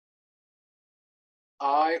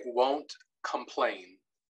I Won't Complain,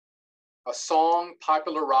 a song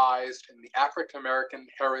popularized in the African-American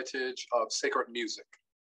heritage of sacred music,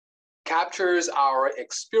 captures our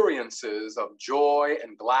experiences of joy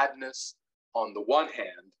and gladness on the one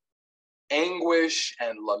hand, anguish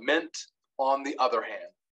and lament on the other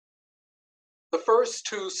hand. The first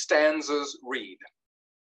two stanzas read,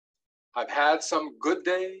 "I've had some good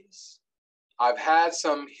days, I've had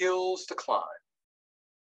some hills to climb.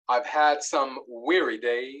 I've had some weary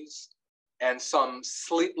days and some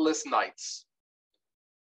sleepless nights.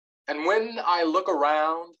 And when I look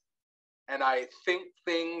around and I think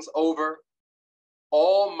things over,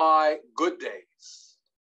 all my good days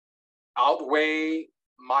outweigh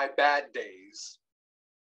my bad days.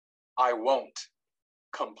 I won't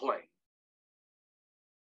complain."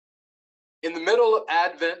 In the middle of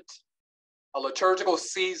Advent, a liturgical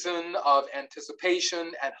season of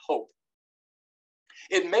anticipation and hope,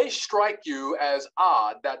 it may strike you as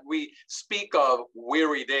odd that we speak of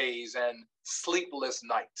weary days and sleepless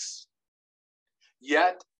nights.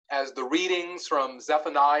 Yet, as the readings from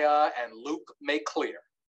Zephaniah and Luke make clear,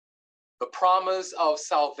 the promise of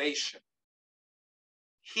salvation,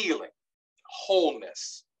 healing,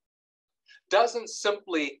 wholeness, doesn't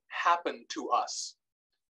simply happen to us.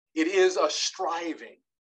 It is a striving.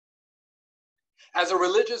 As a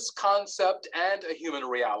religious concept and a human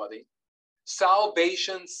reality,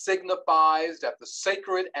 salvation signifies that the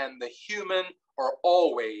sacred and the human are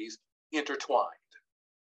always intertwined.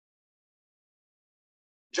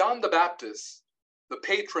 John the Baptist, the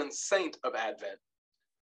patron saint of Advent,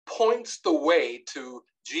 points the way to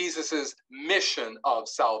Jesus' mission of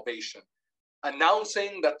salvation,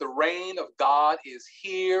 announcing that the reign of God is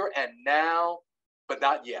here and now, but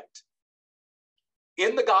not yet.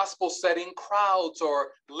 In the gospel setting, crowds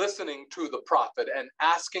are listening to the prophet and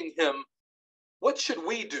asking him, what should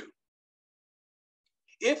we do?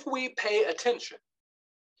 If we pay attention,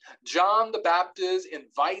 John the Baptist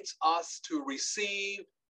invites us to receive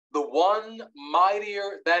the one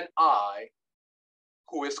mightier than I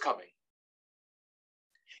who is coming.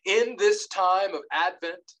 In this time of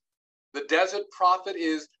Advent, the desert prophet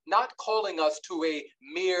is not calling us to a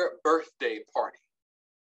mere birthday party.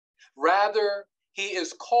 Rather, he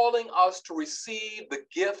is calling us to receive the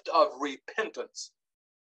gift of repentance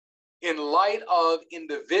in light of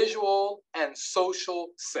individual and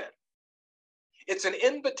social sin. It's an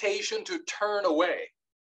invitation to turn away,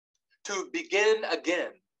 to begin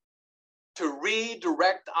again, to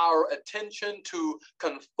redirect our attention to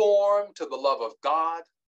conform to the love of God,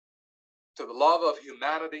 to the love of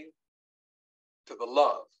humanity, to the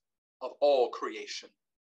love of all creation.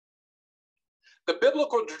 The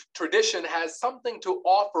biblical tradition has something to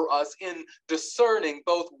offer us in discerning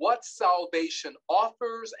both what salvation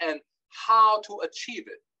offers and how to achieve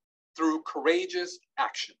it through courageous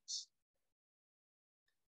actions.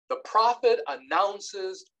 The prophet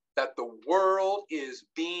announces that the world is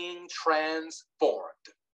being transformed.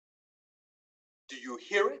 Do you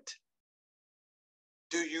hear it?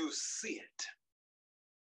 Do you see it?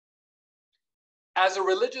 As a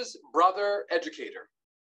religious brother educator,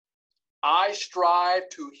 I strive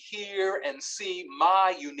to hear and see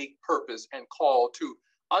my unique purpose and call to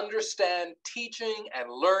understand teaching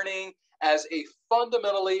and learning as a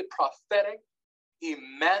fundamentally prophetic,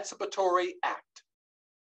 emancipatory act.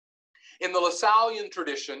 In the Lasallian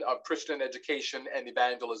tradition of Christian education and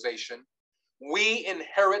evangelization, we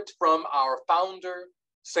inherit from our founder,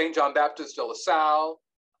 St. John Baptist de La Salle,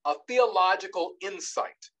 a theological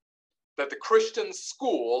insight that the Christian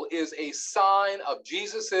school is a sign of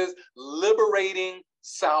Jesus's liberating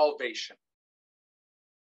salvation.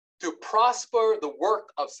 To prosper the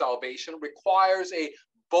work of salvation requires a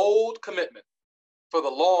bold commitment for the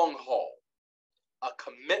long haul, a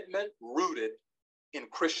commitment rooted in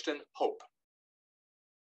Christian hope.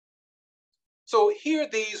 So hear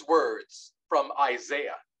these words from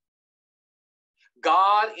Isaiah.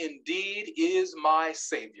 God indeed is my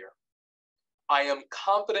Savior. I am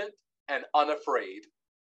confident and unafraid.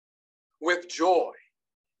 With joy,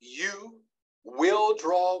 you will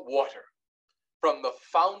draw water from the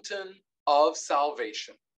fountain of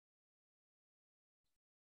salvation.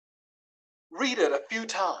 Read it a few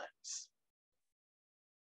times.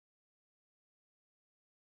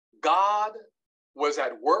 God was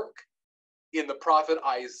at work in the prophet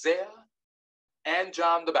Isaiah and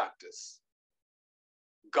John the Baptist.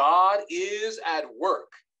 God is at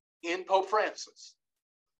work in Pope Francis,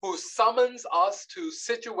 who summons us to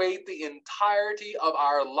situate the entirety of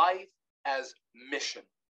our life as mission.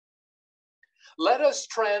 Let us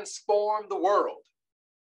transform the world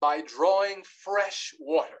by drawing fresh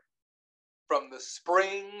water from the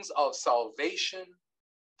springs of salvation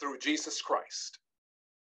through Jesus Christ.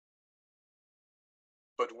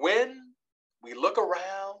 But when we look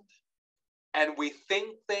around and we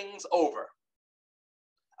think things over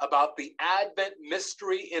about the Advent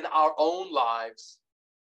mystery in our own lives,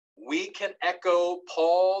 we can echo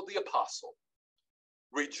Paul the Apostle.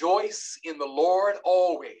 Rejoice in the Lord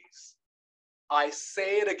always. I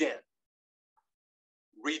say it again.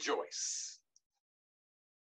 Rejoice.